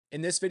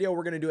In this video,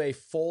 we're going to do a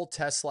full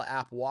Tesla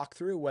app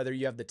walkthrough. Whether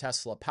you have the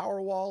Tesla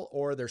Powerwall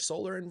or their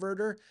solar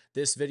inverter,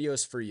 this video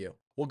is for you.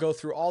 We'll go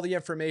through all the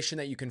information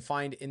that you can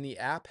find in the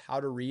app, how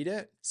to read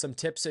it, some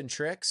tips and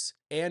tricks,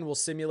 and we'll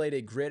simulate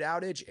a grid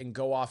outage and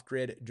go off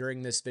grid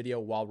during this video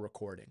while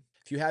recording.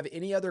 If you have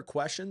any other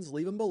questions,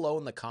 leave them below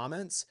in the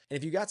comments. And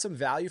if you got some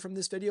value from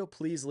this video,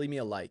 please leave me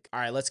a like. All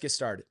right, let's get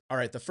started. All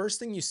right, the first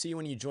thing you see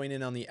when you join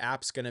in on the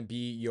app is going to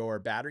be your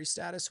battery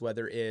status,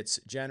 whether it's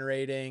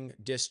generating,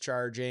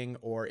 discharging,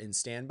 or in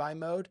standby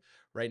mode.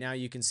 Right now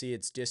you can see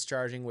it's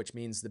discharging, which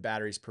means the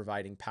battery's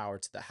providing power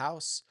to the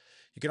house.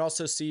 You can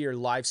also see your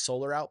live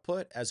solar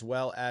output as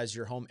well as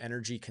your home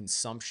energy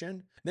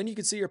consumption. Then you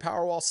can see your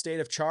Powerwall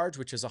state of charge,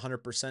 which is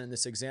 100% in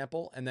this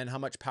example, and then how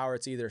much power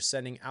it's either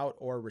sending out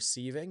or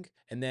receiving.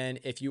 And then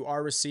if you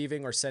are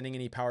receiving or sending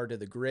any power to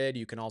the grid,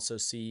 you can also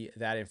see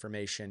that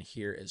information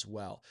here as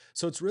well.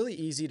 So it's really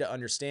easy to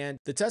understand.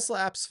 The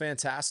Tesla app's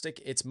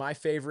fantastic. It's my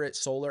favorite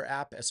solar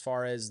app as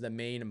far as the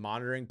main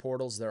monitoring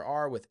portals there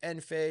are with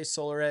Enphase,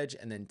 SolarEdge,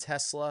 and then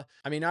Tesla.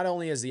 I mean, not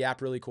only is the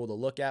app really cool to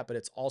look at, but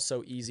it's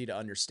also easy to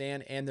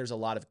understand, and there's a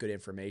lot of good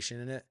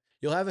information in it.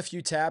 You'll have a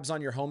few tabs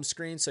on your home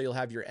screen. So you'll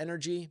have your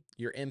energy,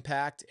 your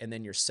impact, and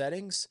then your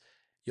settings.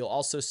 You'll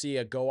also see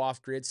a go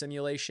off grid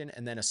simulation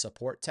and then a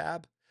support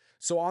tab.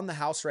 So on the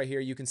house right here,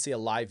 you can see a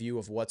live view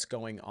of what's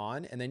going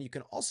on. And then you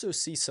can also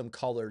see some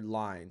colored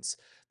lines.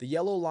 The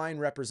yellow line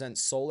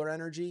represents solar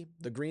energy.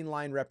 The green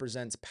line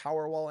represents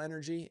Powerwall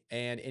energy,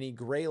 and any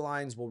gray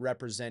lines will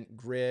represent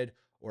grid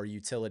or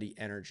utility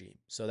energy.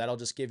 So that'll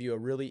just give you a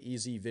really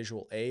easy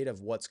visual aid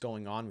of what's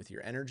going on with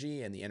your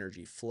energy and the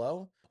energy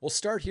flow. We'll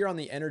start here on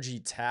the energy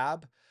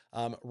tab.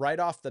 Right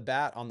off the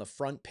bat on the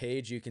front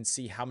page, you can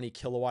see how many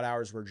kilowatt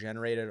hours were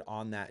generated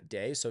on that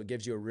day. So it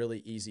gives you a really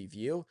easy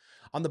view.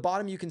 On the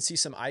bottom, you can see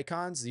some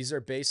icons. These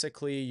are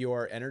basically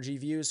your energy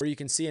views where you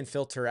can see and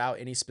filter out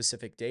any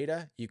specific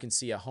data. You can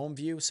see a home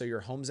view, so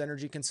your home's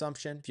energy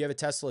consumption. If you have a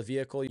Tesla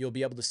vehicle, you'll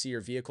be able to see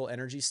your vehicle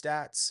energy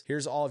stats.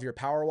 Here's all of your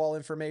Powerwall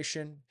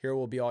information. Here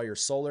will be all your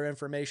solar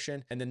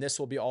information. And then this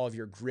will be all of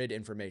your grid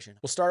information.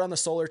 We'll start on the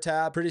solar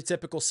tab. Pretty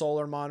typical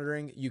solar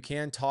monitoring. You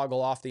can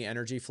toggle off the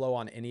energy flow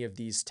on any of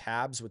these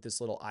tabs with this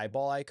little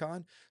eyeball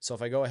icon. So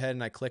if I go ahead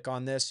and I click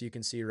on this, you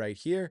can see right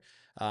here,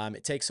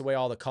 it takes away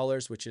all the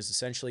colors, which is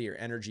essentially your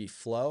energy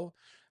flow.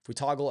 If we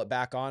toggle it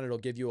back on, it'll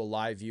give you a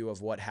live view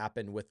of what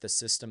happened with the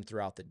system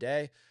throughout the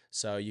day.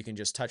 So you can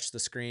just touch the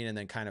screen and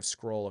then kind of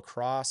scroll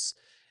across.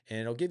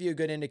 And it'll give you a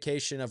good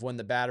indication of when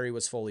the battery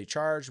was fully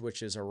charged,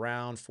 which is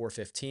around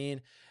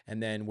 4:15,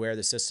 and then where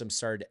the system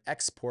started to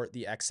export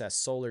the excess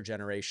solar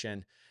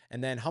generation,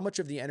 and then how much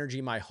of the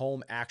energy my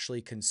home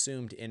actually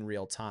consumed in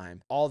real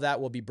time. All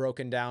that will be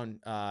broken down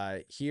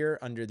here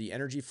under the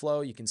energy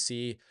flow. You can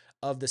see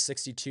of the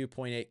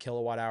 62.8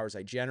 kilowatt hours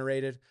I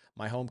generated,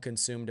 my home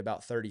consumed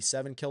about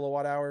 37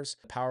 kilowatt hours.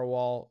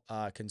 Powerwall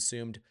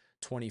consumed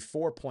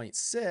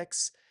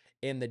 24.6,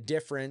 and the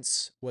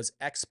difference was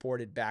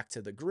exported back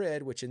to the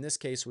grid, which in this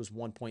case was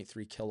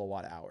 1.3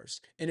 kilowatt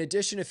hours. In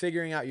addition to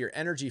figuring out your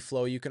energy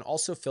flow, you can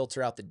also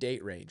filter out the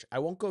date range. I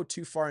won't go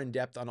too far in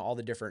depth on all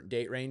the different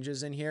date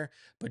ranges in here,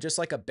 but just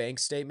like a bank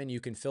statement,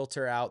 you can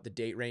filter out the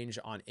date range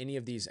on any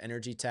of these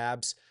energy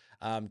tabs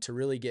to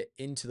really get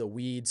into the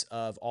weeds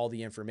of all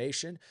the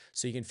information.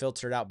 So you can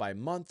filter it out by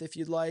month if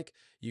you'd like.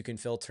 You can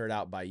filter it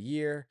out by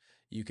year.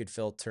 You could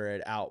filter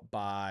it out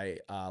by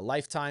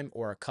lifetime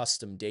or a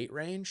custom date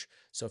range.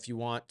 So if you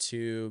want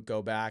to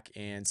go back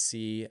and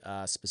see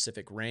a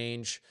specific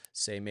range,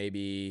 say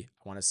maybe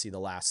I want to see the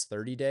last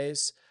 30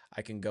 days,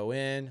 I can go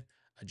in,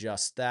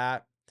 adjust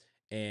that,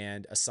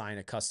 and assign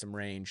a custom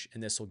range.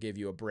 And this will give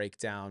you a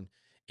breakdown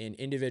in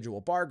individual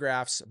bar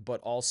graphs,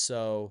 but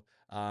also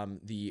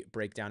the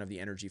breakdown of the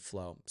energy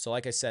flow. So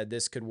like I said,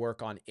 this could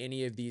work on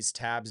any of these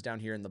tabs down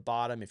here in the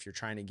bottom if you're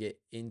trying to get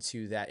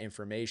into that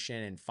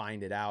information and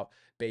find it out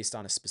based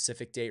on a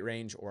specific date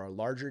range or a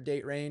larger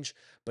date range.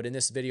 But in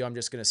this video, I'm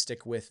just going to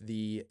stick with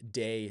the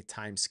day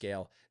time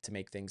scale to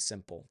make things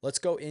simple. Let's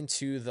go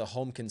into the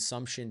home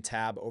consumption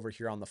tab over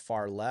here on the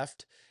far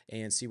left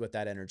and see what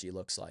that energy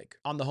looks like.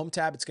 On the home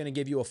tab, it's going to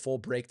give you a full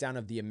breakdown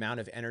of the amount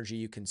of energy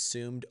you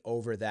consumed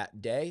over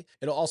that day.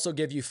 It'll also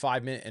give you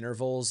 5-minute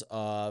intervals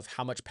of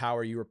how much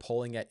power you were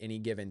pulling at any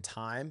given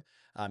time.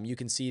 You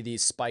can see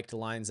these spiked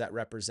lines that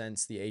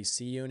represents the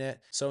AC unit.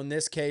 So in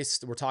this case,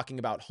 we're talking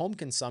about home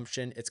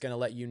consumption. It's going to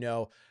let you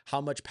know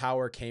how much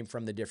power came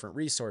from the different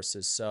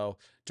resources. So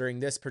during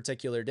this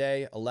particular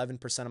day,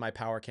 11% of my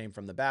power came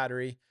from the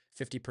battery,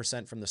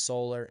 50% from the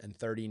solar, and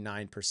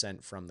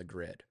 39% from the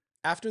grid.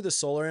 After the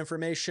solar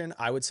information,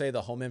 I would say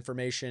the home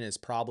information is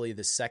probably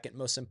the second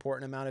most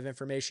important amount of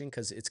information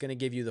because it's going to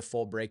give you the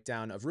full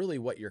breakdown of really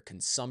what your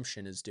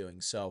consumption is doing.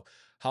 So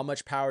how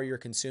much power you're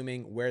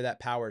consuming, where that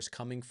power is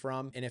coming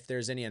from, and if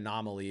there's any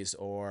anomalies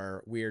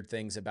or weird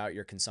things about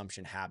your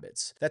consumption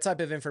habits. That type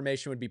of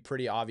information would be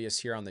pretty obvious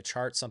here on the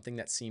chart, something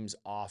that seems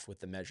off with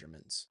the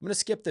measurements. I'm going to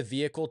skip the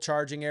vehicle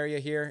charging area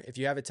here. If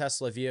you have a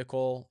Tesla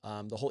vehicle,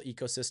 the whole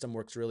ecosystem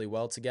works really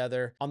well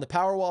together. On the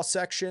Powerwall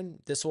section,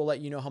 this will let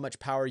you know how much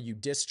power you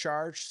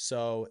discharged,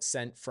 so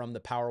sent from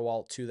the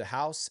Powerwall to the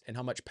house, and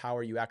how much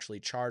power you actually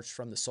charged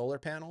from the solar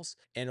panels,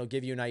 and it'll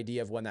give you an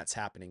idea of when that's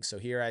happening. So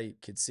here I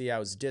could see I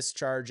was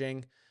discharging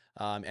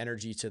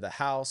energy to the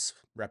house,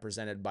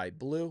 represented by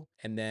blue,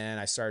 and then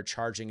I started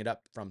charging it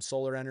up from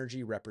solar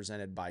energy,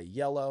 represented by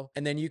yellow.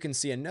 And then you can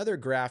see another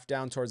graph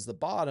down towards the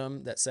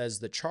bottom that says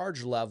the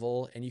charge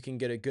level, and you can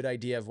get a good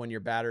idea of when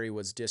your battery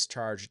was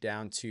discharged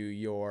down to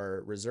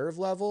your reserve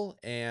level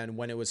and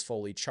when it was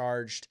fully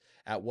charged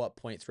at what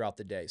point throughout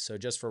the day. So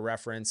just for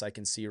reference, I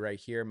can see right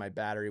here my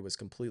battery was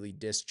completely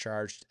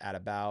discharged at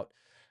about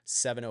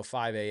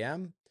 7:05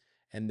 a.m.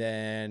 And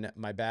then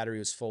my battery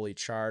was fully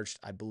charged,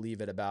 I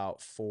believe, at about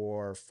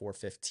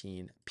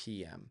 4:15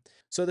 p.m.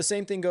 So the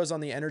same thing goes on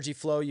the energy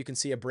flow. You can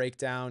see a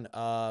breakdown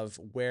of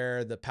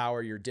where the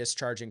power you're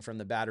discharging from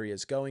the battery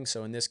is going.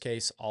 So in this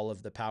case, all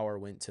of the power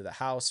went to the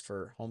house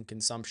for home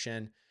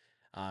consumption.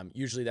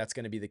 Usually that's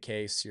going to be the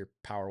case. Your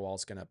Powerwall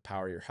is going to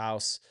power your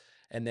house.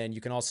 And then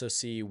you can also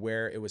see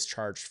where it was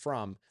charged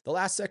from. The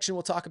last section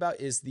we'll talk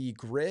about is the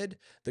grid.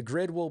 The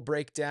grid will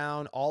break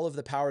down all of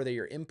the power that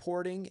you're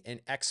importing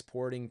and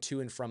exporting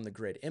to and from the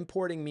grid.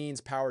 Importing means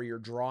power you're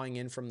drawing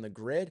in from the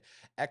grid.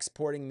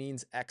 Exporting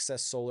means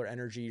excess solar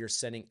energy you're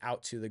sending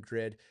out to the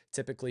grid,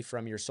 typically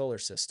from your solar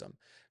system.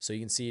 So you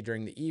can see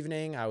during the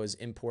evening, I was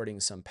importing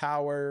some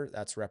power.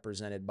 That's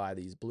represented by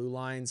these blue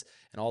lines,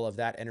 and all of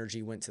that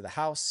energy went to the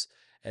house.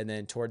 And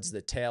then towards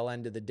the tail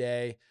end of the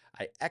day,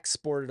 I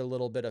exported a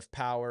little bit of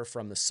power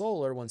from the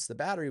solar once the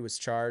battery was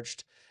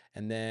charged,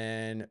 and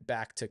then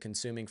back to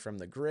consuming from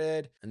the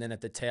grid. And then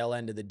at the tail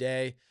end of the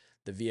day,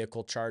 the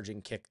vehicle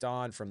charging kicked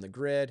on from the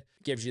grid.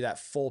 Gives you that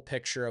full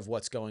picture of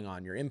what's going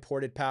on. Your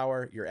imported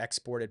power, your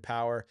exported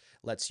power,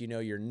 lets you know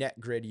your net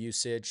grid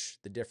usage,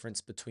 the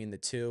difference between the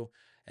two,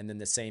 and then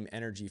the same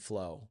energy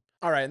flow.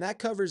 All right, and that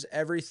covers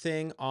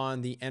everything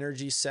on the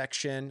energy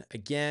section.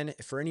 Again,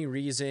 if for any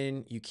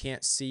reason you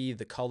can't see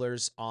the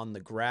colors on the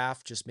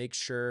graph, just make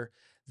sure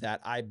that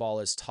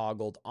eyeball is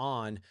toggled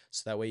on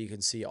so that way you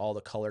can see all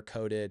the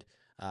color-coded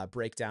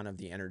breakdown of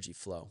the energy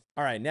flow.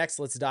 All right, next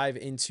let's dive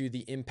into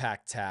the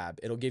impact tab.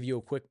 It'll give you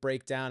a quick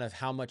breakdown of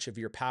how much of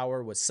your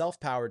power was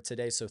self-powered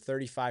today. So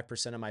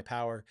 35% of my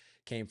power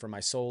came from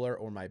my solar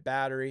or my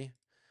battery.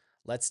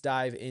 Let's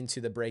dive into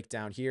the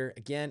breakdown here.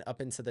 Again,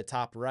 up into the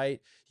top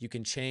right, you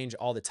can change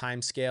all the time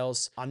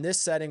scales. On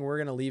this setting, we're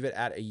gonna leave it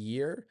at a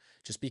year,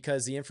 just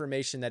because the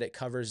information that it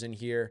covers in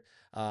here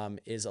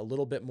is a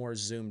little bit more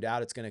zoomed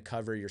out. It's gonna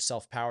cover your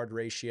self-powered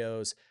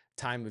ratios,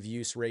 time of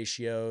use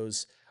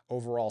ratios,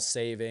 overall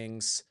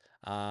savings,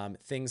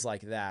 things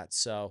like that.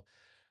 So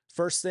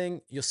first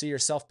thing, you'll see your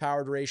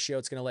self-powered ratio.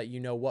 It's going to let you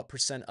know what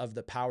percent of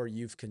the power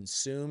you've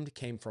consumed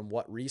came from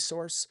what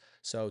resource.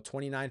 So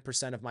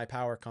 29% of my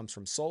power comes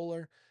from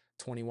solar,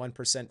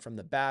 21% from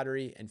the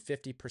battery, and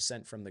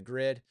 50% from the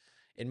grid.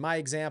 In my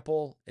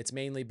example, it's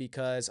mainly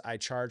because I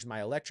charge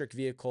my electric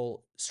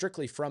vehicle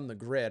strictly from the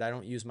grid. I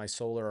don't use my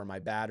solar or my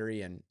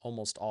battery in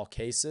almost all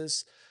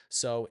cases.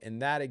 So in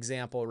that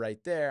example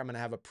right there, I'm going to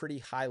have a pretty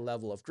high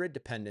level of grid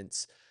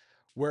dependence.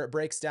 Where it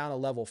breaks down a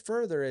level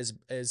further is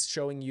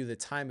showing you the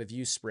time of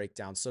use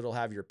breakdown. So it'll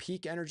have your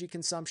peak energy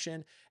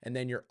consumption and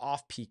then your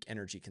off-peak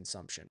energy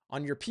consumption.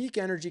 On your peak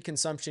energy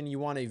consumption, you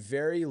want a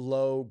very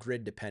low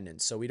grid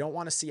dependence. So we don't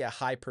want to see a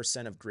high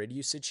percent of grid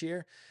usage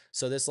here.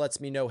 So this lets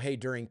me know, hey,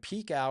 during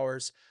peak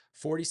hours,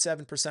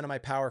 47% of my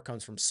power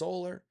comes from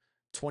solar,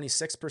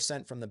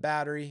 26% from the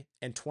battery,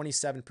 and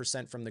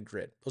 27% from the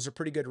grid. Those are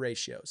pretty good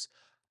ratios.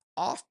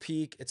 Off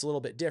peak, it's a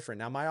little bit different.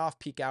 Now, my off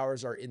peak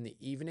hours are in the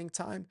evening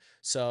time.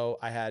 So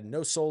I had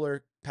no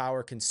solar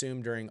power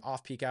consumed during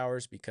off peak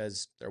hours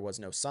because there was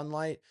no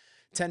sunlight.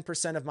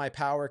 10% of my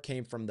power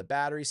came from the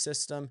battery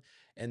system,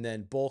 and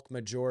then bulk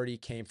majority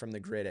came from the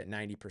grid at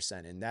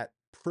 90%. And that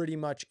pretty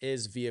much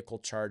is vehicle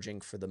charging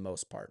for the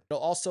most part.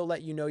 It'll also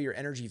let you know your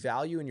energy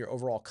value and your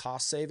overall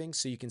cost savings.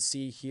 So you can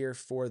see here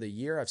for the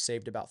year, I've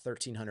saved about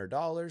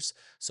 $1,300.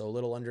 So a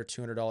little under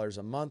 $200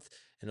 a month,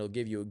 and it'll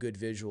give you a good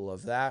visual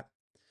of that.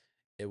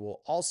 It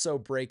will also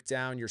break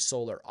down your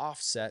solar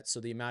offset, so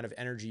the amount of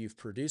energy you've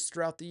produced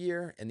throughout the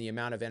year and the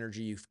amount of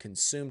energy you've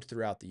consumed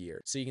throughout the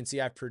year. So you can see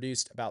I've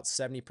produced about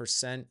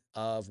 70%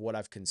 of what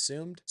I've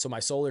consumed. So my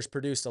solar's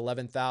produced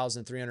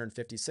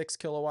 11,356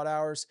 kilowatt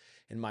hours,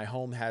 and my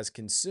home has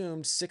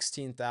consumed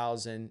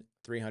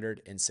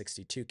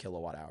 16,362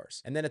 kilowatt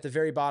hours. And then at the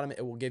very bottom,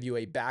 it will give you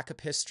a backup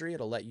history.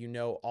 It'll let you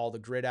know all the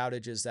grid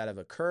outages that have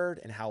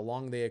occurred and how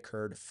long they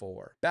occurred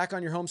for. Back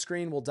on your home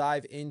screen, we'll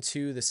dive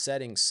into the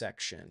settings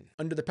section.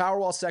 Under the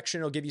Powerwall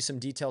section, it'll give you some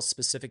details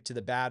specific to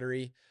the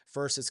battery.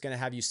 First, it's going to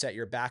have you set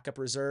your backup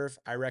reserve.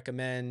 I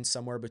recommend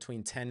somewhere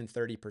between 10 and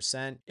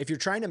 30%. If you're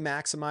trying to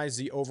maximize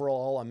the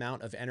overall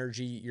amount of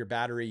energy your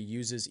battery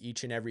uses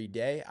each and every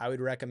day, I would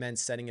recommend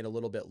setting it a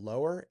little bit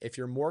lower. If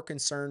you're more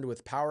concerned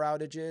with power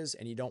outages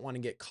and you don't want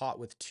to get caught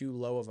with too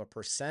low of a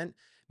percent,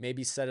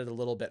 maybe set it a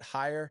little bit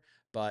higher,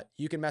 but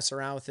you can mess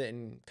around with it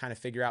and kind of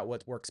figure out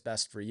what works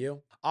best for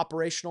you.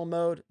 Operational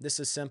mode, this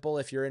is simple.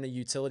 If you're in a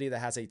utility that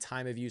has a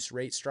time of use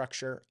rate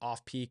structure,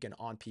 off-peak and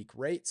on-peak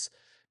rates,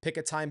 pick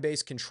a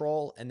time-based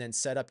control and then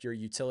set up your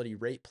utility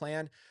rate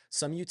plan.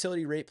 Some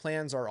utility rate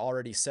plans are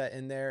already set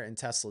in there in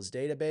Tesla's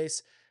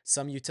database.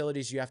 Some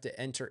utilities you have to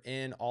enter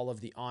in all of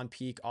the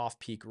on-peak,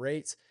 off-peak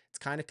rates. It's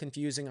kind of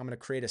confusing. I'm going to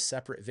create a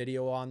separate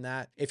video on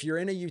that. If you're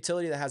in a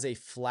utility that has a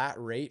flat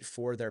rate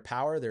for their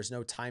power, there's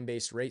no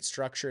time-based rate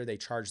structure. They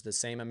charge the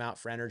same amount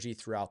for energy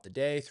throughout the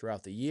day,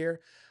 throughout the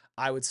year.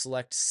 I would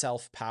select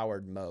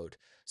self-powered mode.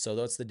 So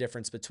that's the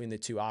difference between the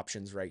two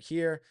options right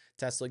here.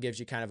 Tesla gives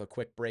you kind of a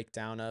quick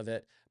breakdown of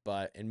it,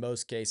 but in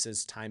most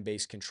cases,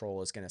 time-based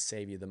control is going to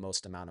save you the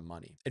most amount of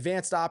money.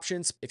 Advanced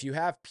options, if you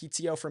have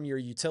PTO from your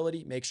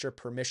utility, make sure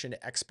permission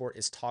to export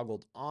is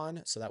toggled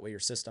on, so that way your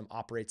system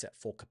operates at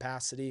full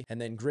capacity.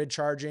 And then grid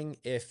charging,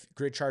 if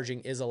grid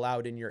charging is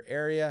allowed in your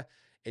area,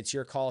 it's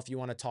your call if you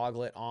want to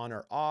toggle it on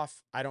or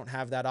off. I don't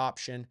have that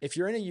option. If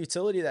you're in a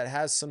utility that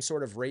has some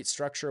sort of rate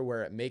structure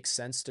where it makes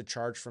sense to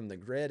charge from the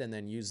grid and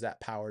then use that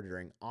power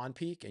during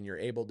on-peak and you're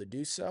able to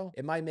do so,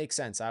 it might make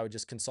sense. I would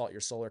just consult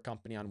your solar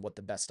company on what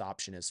the best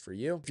option is for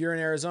you. If you're in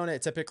Arizona,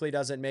 it typically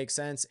doesn't make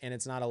sense and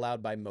it's not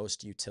allowed by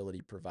most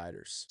utility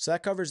providers. So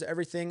that covers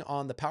everything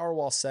on the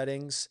Powerwall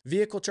settings.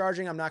 Vehicle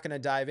charging, I'm not going to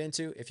dive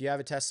into. If you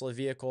have a Tesla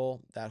vehicle,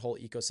 that whole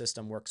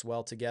ecosystem works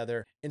well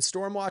together. In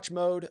Stormwatch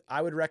mode,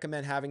 I would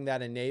recommend having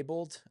that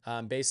enabled.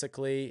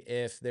 Basically,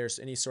 if there's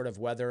any sort of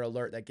weather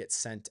alert that gets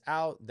sent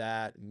out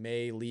that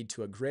may lead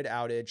to a grid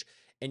outage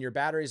and your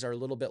batteries are a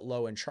little bit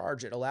low in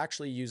charge, it'll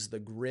actually use the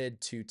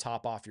grid to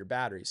top off your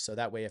batteries. So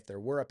that way, if there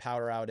were a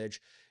power outage,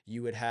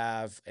 you would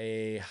have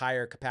a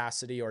higher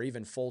capacity or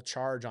even full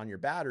charge on your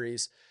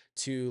batteries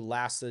to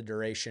last the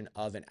duration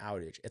of an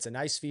outage. It's a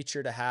nice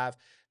feature to have.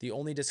 The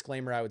only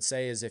disclaimer I would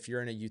say is if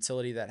you're in a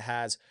utility that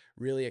has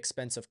really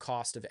expensive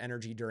cost of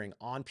energy during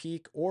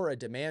on-peak or a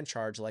demand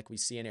charge like we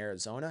see in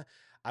Arizona,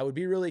 I would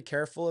be really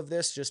careful of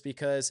this, just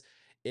because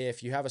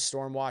if you have a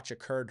storm watch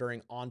occur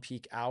during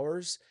on-peak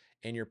hours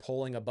and you're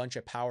pulling a bunch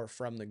of power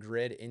from the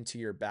grid into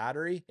your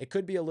battery, it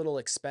could be a little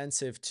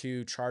expensive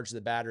to charge the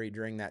battery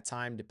during that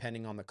time,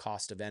 depending on the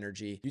cost of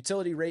energy.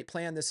 Utility rate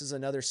plan, this is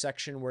another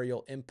section where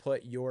you'll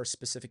input your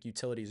specific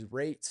utility's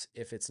rates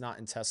if it's not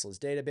in Tesla's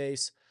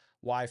database.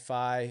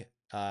 Wi-Fi,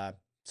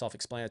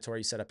 self-explanatory,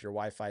 you set up your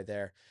Wi-Fi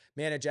there.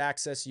 Manage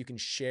access, you can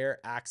share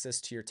access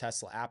to your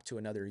Tesla app to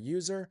another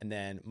user. And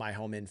then my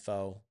home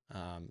info,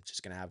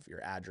 just gonna have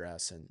your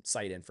address and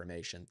site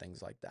information,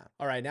 things like that.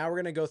 All right, now we're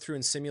gonna go through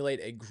and simulate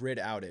a grid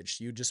outage.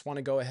 You just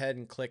wanna go ahead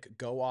and click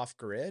go off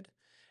grid.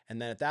 And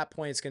then at that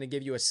point, it's gonna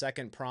give you a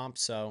second prompt.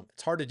 So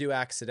it's hard to do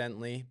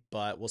accidentally,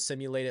 but we'll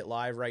simulate it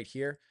live right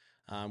here,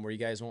 where you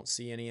guys won't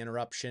see any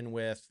interruption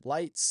with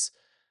lights,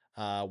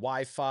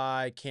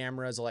 Wi-Fi,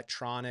 cameras,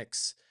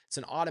 electronics. It's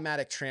an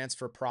automatic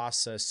transfer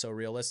process. So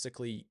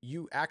realistically,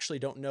 you actually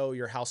don't know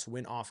your house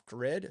went off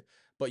grid,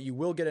 but you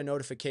will get a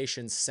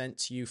notification sent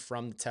to you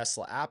from the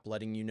Tesla app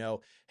letting you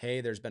know, hey,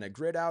 there's been a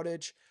grid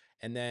outage.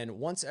 And then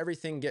once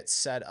everything gets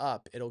set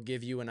up, it'll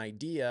give you an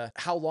idea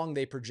how long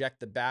they project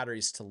the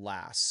batteries to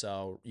last.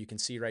 So you can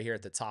see right here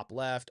at the top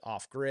left,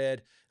 off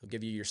grid, it'll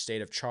give you your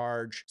state of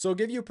charge. So it'll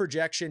give you a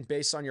projection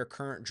based on your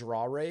current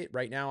draw rate.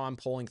 Right now I'm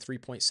pulling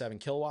 3.7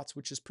 kilowatts,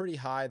 which is pretty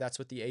high. That's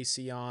with the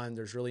AC on.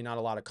 There's really not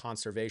a lot of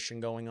conservation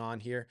going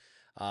on here.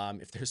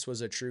 If this was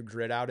a true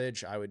grid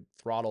outage, I would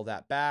throttle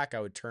that back.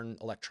 I would turn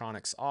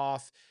electronics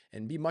off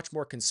and be much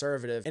more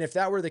conservative. And if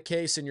that were the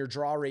case and your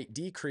draw rate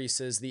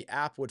decreases, the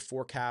app would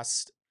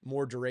forecast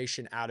more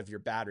duration out of your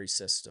battery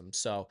system.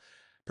 So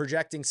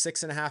projecting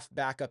 6.5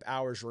 backup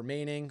hours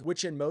remaining,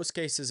 which in most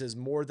cases is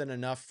more than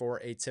enough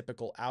for a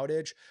typical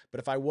outage. But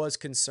if I was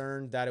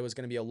concerned that it was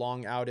going to be a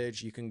long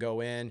outage, you can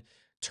go in,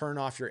 turn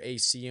off your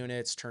AC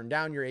units, turn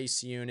down your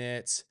AC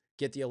units,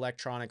 get the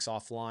electronics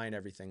offline,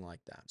 everything like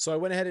that. So I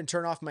went ahead and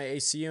turned off my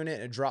AC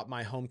unit and dropped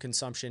my home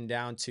consumption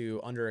down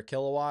to under a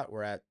kilowatt.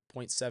 We're at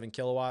 0.7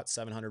 kilowatts,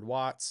 700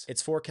 watts.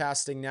 It's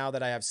forecasting now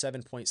that I have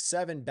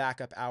 7.7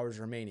 backup hours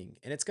remaining,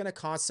 and it's going to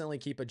constantly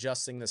keep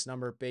adjusting this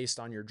number based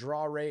on your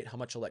draw rate, how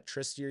much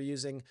electricity you're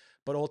using,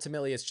 but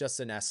ultimately it's just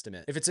an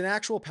estimate. If it's an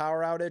actual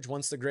power outage,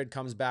 once the grid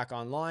comes back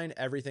online,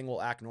 everything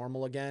will act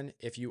normal again.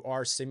 If you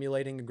are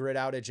simulating a grid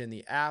outage in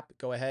the app,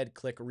 go ahead,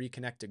 click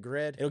reconnect to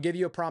grid. It'll give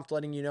you a prompt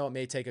letting you know it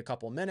may take a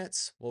couple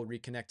minutes. We'll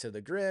reconnect to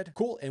the grid.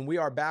 Cool, and we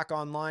are back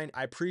online.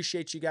 I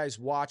appreciate you guys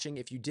watching.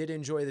 If you did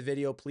enjoy the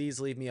video,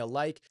 please leave me a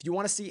like. If you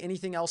want to see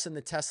anything else in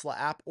the Tesla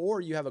app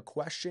or you have a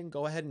question,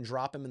 go ahead and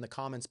drop them in the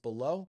comments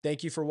below.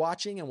 Thank you for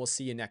watching, and we'll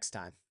see you next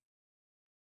time.